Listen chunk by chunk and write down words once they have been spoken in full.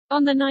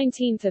On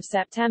 19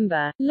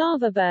 September,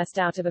 lava burst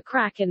out of a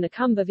crack in the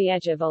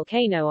Cumbervieja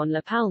volcano on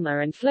La Palma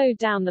and flowed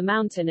down the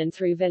mountain and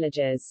through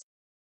villages.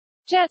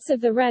 Jets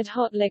of the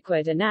red-hot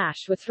liquid and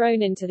ash were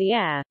thrown into the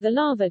air, the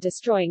lava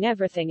destroying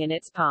everything in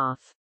its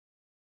path.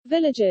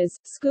 Villages,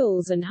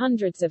 schools and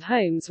hundreds of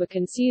homes were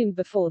consumed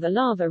before the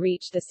lava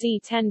reached the sea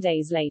 10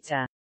 days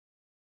later.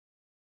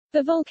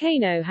 The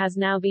volcano has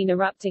now been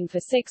erupting for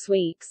 6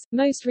 weeks,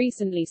 most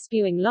recently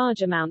spewing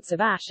large amounts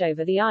of ash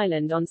over the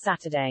island on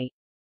Saturday.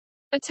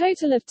 A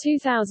total of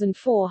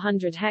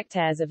 2,400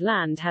 hectares of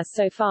land has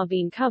so far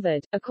been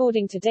covered,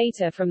 according to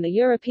data from the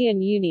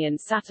European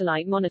Union's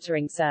Satellite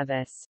Monitoring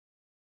Service.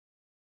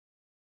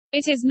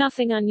 It is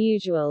nothing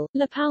unusual.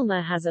 La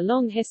Palma has a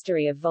long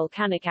history of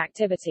volcanic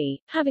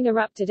activity, having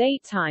erupted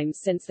 8 times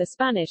since the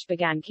Spanish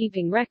began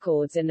keeping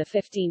records in the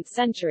 15th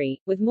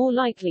century, with more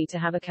likely to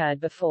have occurred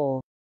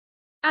before.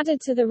 Added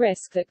to the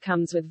risk that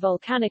comes with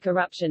volcanic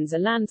eruptions are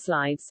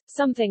landslides,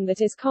 something that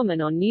is common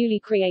on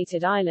newly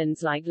created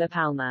islands like La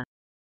Palma.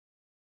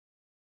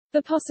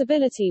 The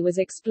possibility was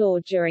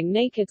explored during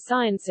Naked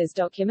Science's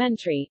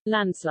documentary,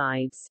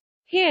 Landslides.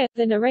 Here,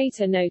 the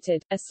narrator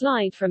noted, a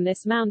slide from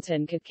this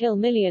mountain could kill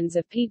millions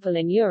of people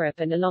in Europe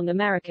and along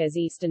America's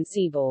eastern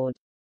seaboard.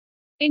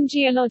 In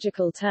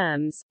geological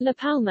terms, La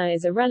Palma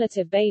is a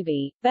relative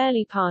baby,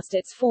 barely past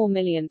its 4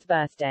 millionth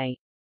birthday.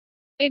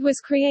 It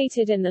was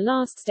created in the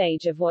last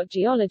stage of what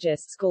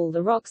geologists call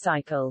the rock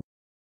cycle.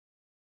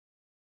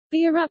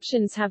 The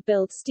eruptions have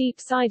built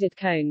steep-sided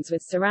cones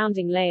with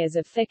surrounding layers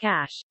of thick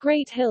ash,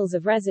 great hills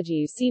of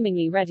residue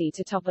seemingly ready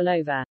to topple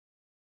over.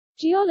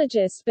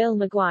 Geologist Bill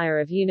Maguire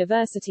of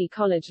University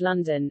College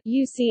London,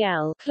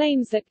 UCL,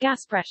 claims that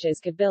gas pressures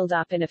could build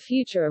up in a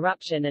future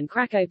eruption and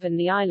crack open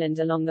the island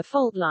along the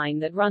fault line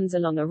that runs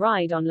along a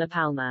ride on La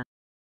Palma.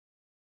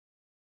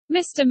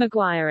 Mr.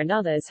 Maguire and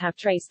others have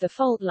traced the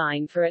fault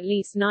line for at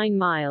least 9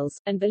 miles,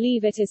 and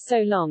believe it is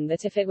so long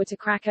that if it were to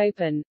crack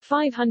open,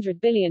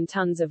 500 billion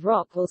tons of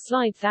rock will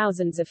slide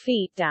thousands of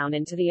feet down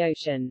into the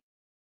ocean.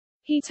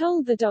 He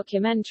told the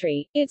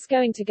documentary, "It's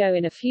going to go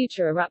in a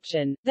future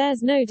eruption,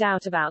 there's no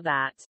doubt about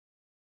that.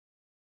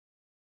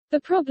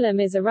 The problem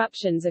is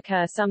eruptions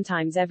occur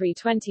sometimes every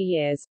 20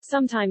 years,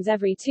 sometimes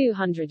every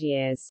 200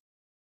 years.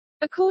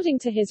 According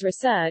to his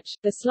research,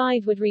 the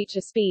slide would reach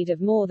a speed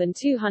of more than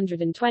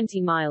 220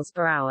 miles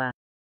per hour.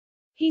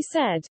 He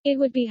said, it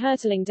would be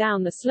hurtling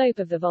down the slope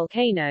of the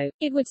volcano,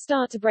 it would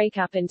start to break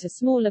up into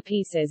smaller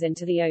pieces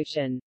into the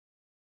ocean.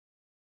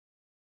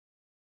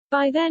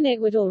 By then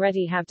it would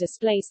already have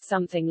displaced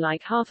something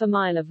like half a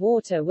mile of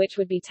water which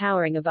would be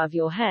towering above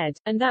your head,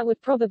 and that would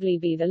probably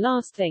be the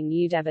last thing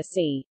you'd ever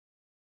see."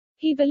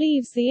 He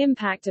believes the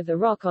impact of the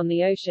rock on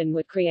the ocean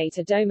would create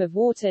a dome of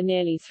water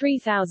nearly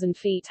 3,000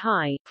 feet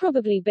high,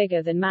 probably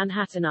bigger than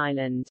Manhattan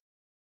Island.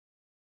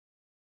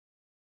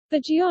 The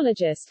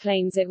geologist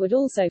claims it would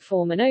also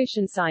form an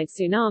oceanside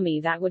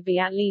tsunami that would be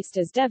at least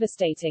as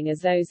devastating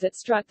as those that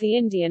struck the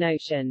Indian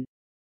Ocean.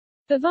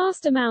 The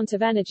vast amount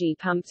of energy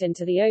pumped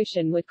into the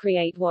ocean would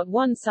create what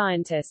one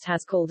scientist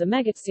has called a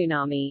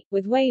megatsunami,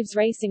 with waves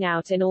racing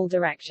out in all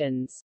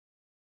directions.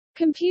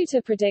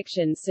 Computer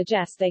predictions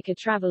suggest they could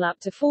travel up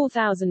to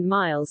 4,000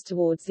 miles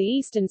towards the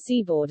eastern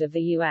seaboard of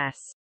the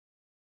U.S.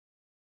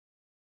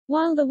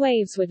 While the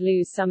waves would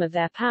lose some of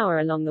their power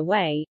along the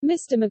way,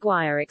 Mr.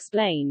 Maguire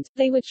explained,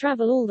 they would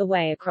travel all the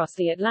way across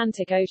the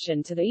Atlantic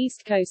Ocean to the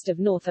east coast of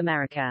North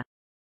America.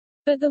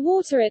 But the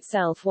water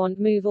itself won't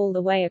move all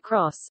the way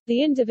across,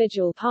 the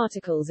individual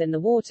particles in the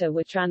water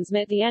would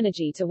transmit the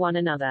energy to one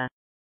another.